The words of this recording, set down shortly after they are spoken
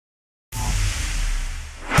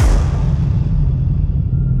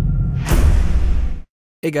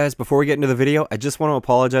Hey guys, before we get into the video, I just want to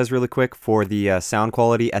apologize really quick for the sound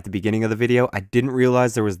quality at the beginning of the video. I didn't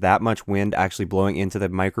realize there was that much wind actually blowing into the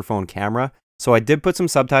microphone camera. So I did put some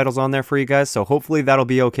subtitles on there for you guys, so hopefully that'll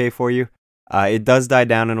be okay for you. It does die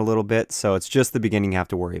down in a little bit, so it's just the beginning you have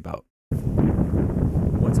to worry about.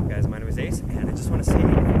 What's up guys, my name is Ace, and I just want to say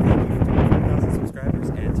thank you for 25,000 subscribers,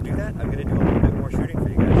 and to do that, I'm going to do a little bit more shooting for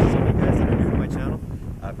you guys. Some of you guys that are new to my channel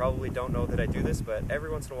probably don't know that I do this, but every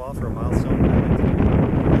once in a while for a milestone, I like to do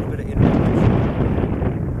a little bit of interview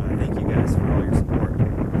shooting. Thank you guys for all your support.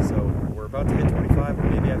 So we're about to hit 25, or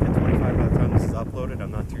maybe I've hit 25 by the time this is uploaded. I'm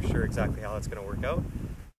not too sure exactly how that's going to work out.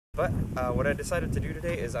 But what I decided to do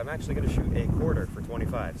today is I'm actually going to shoot a quarter for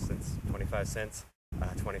 25, since 25 cents,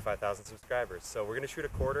 25,000 subscribers. So we're going to shoot a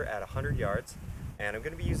quarter at 100 yards, and I'm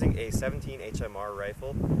going to be using a 17 HMR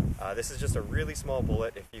rifle. This is just a really small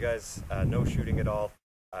bullet. If you guys know shooting at all,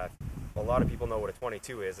 a lot of people know what a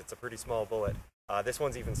 22 is. It's a pretty small bullet. This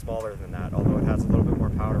one's even smaller than that, although it has a little bit more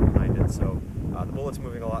powder behind it. So the bullet's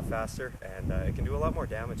moving a lot faster, and it can do a lot more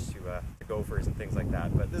damage to gophers and things like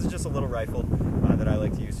that. But this is just a little rifle that I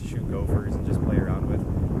like to use to shoot gophers and just play around with.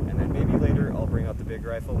 And then maybe later I'll bring out the big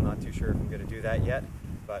rifle. I'm not too sure if I'm going to do that yet.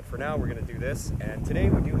 But for now, we're going to do this. And today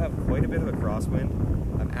we do have quite a bit of a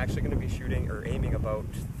crosswind. I'm actually going to be shooting or aiming about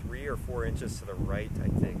 3 or 4 inches to the right, I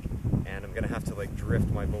think. And I'm going to have to like drift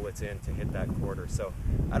my bullets in to hit that quarter. So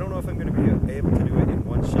I don't know if I'm going to be able to do it in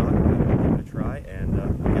one shot, but I'm going to give it a try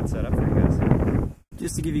and get set up for you guys.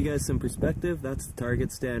 Just to give you guys some perspective, that's the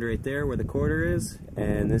target stand right there where the quarter is,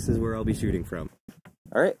 and this is where I'll be shooting from.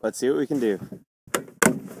 All right, let's see what we can do.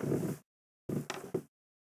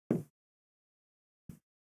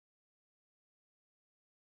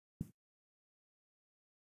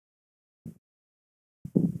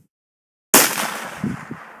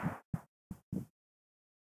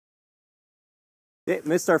 Okay,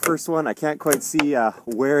 missed our first one. I can't quite see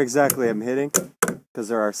where exactly I'm hitting because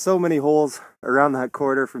there are so many holes around that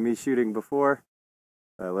quarter from me shooting before.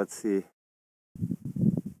 Let's see.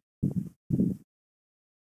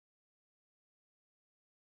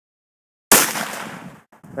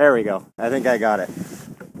 There we go. I think I got it.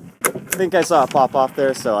 I think I saw it pop off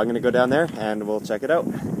there, so I'm going to go down there and we'll check it out.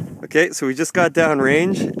 Okay, so we just got down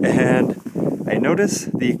range and I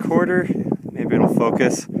noticed the quarter, maybe it'll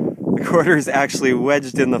focus. The quarter is actually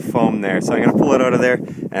wedged in the foam there, so I'm going to pull it out of there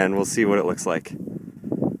and we'll see what it looks like.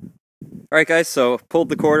 Alright guys, so pulled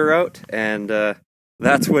the quarter out and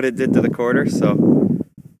that's what it did to the quarter, so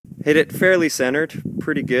hit it fairly centered,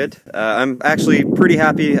 pretty good. I'm actually pretty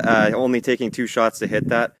happy only taking 2 shots to hit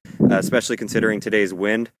that, especially considering today's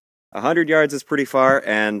wind. 100 yards is pretty far,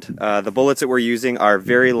 and the bullets that we're using are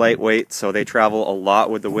very lightweight, so they travel a lot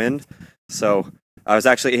with the wind. So I was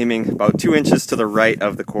actually aiming about 2 inches to the right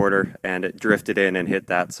of the quarter, and it drifted in and hit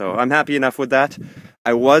that. So I'm happy enough with that.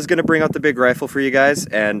 I was going to bring out the big rifle for you guys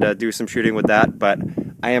and do some shooting with that, but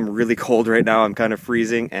I am really cold right now. I'm kind of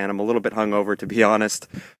freezing, and I'm a little bit hungover, to be honest.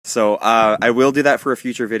 So I will do that for a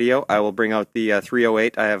future video. I will bring out the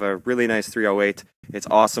 308. I have a really nice 308. It's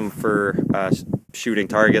awesome for shooting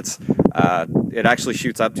targets. It actually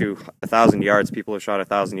shoots up to 1,000 yards. People have shot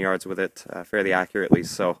 1,000 yards with it fairly accurately.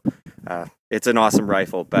 So it's an awesome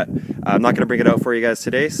rifle, but I'm not going to bring it out for you guys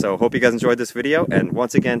today. So hope you guys enjoyed this video. And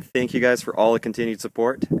once again, thank you guys for all the continued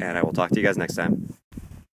support, and I will talk to you guys next time.